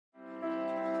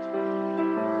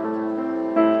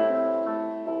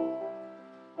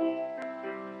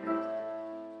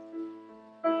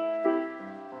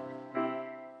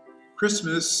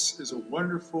Christmas is a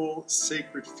wonderful,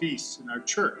 sacred feast in our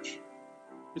church.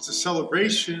 It's a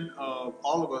celebration of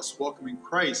all of us welcoming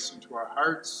Christ into our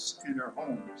hearts and our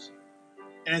homes.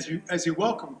 And as we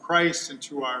welcome Christ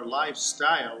into our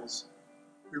lifestyles,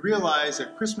 we realize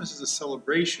that Christmas is a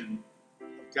celebration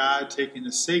of God taking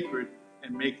the sacred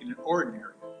and making it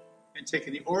ordinary, and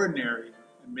taking the ordinary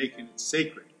and making it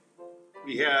sacred.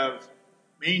 We have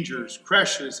mangers,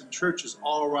 creches, and churches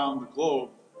all around the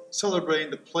globe celebrating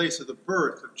the place of the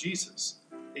birth of Jesus.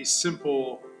 A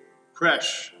simple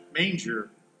creche,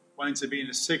 manger, winds up being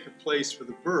a sacred place for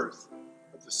the birth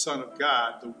of the Son of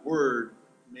God, the Word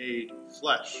made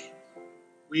flesh.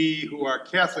 We who are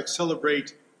Catholics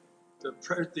celebrate the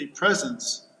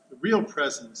presence, the real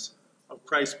presence of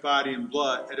Christ's body and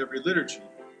blood at every liturgy.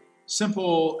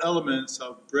 Simple elements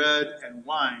of bread and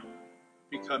wine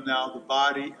become now the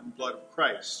body and blood of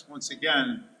Christ. Once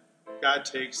again, God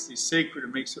takes the sacred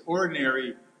and makes it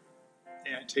ordinary,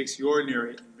 and takes the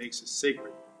ordinary and makes it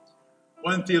sacred.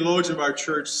 One theologian of our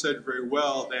church said very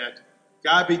well that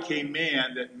God became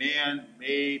man that man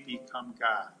may become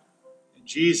God. And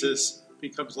Jesus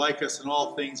becomes like us in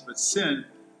all things but sin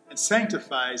and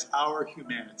sanctifies our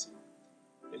humanity.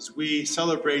 As we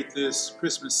celebrate this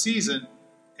Christmas season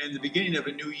and the beginning of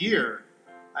a new year,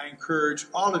 I encourage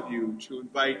all of you to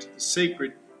invite the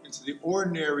sacred into the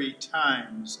ordinary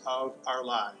times of our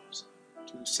lives,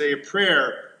 to say a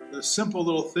prayer for the simple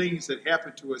little things that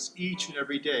happen to us each and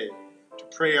every day, to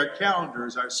pray our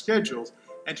calendars, our schedules,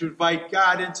 and to invite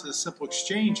God into the simple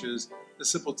exchanges, the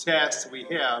simple tasks that we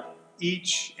have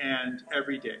each and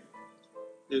every day.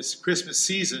 This Christmas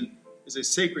season is a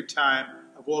sacred time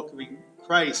of welcoming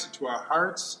Christ into our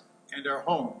hearts and our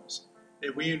homes,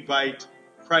 and we invite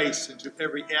Christ into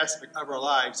every aspect of our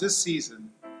lives this season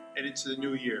and into the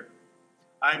new year.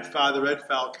 I'm Father Ed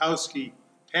Falkowski,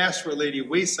 pastor of Lady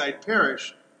Wayside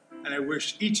Parish, and I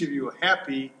wish each of you a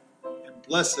happy and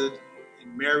blessed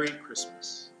and Merry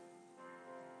Christmas.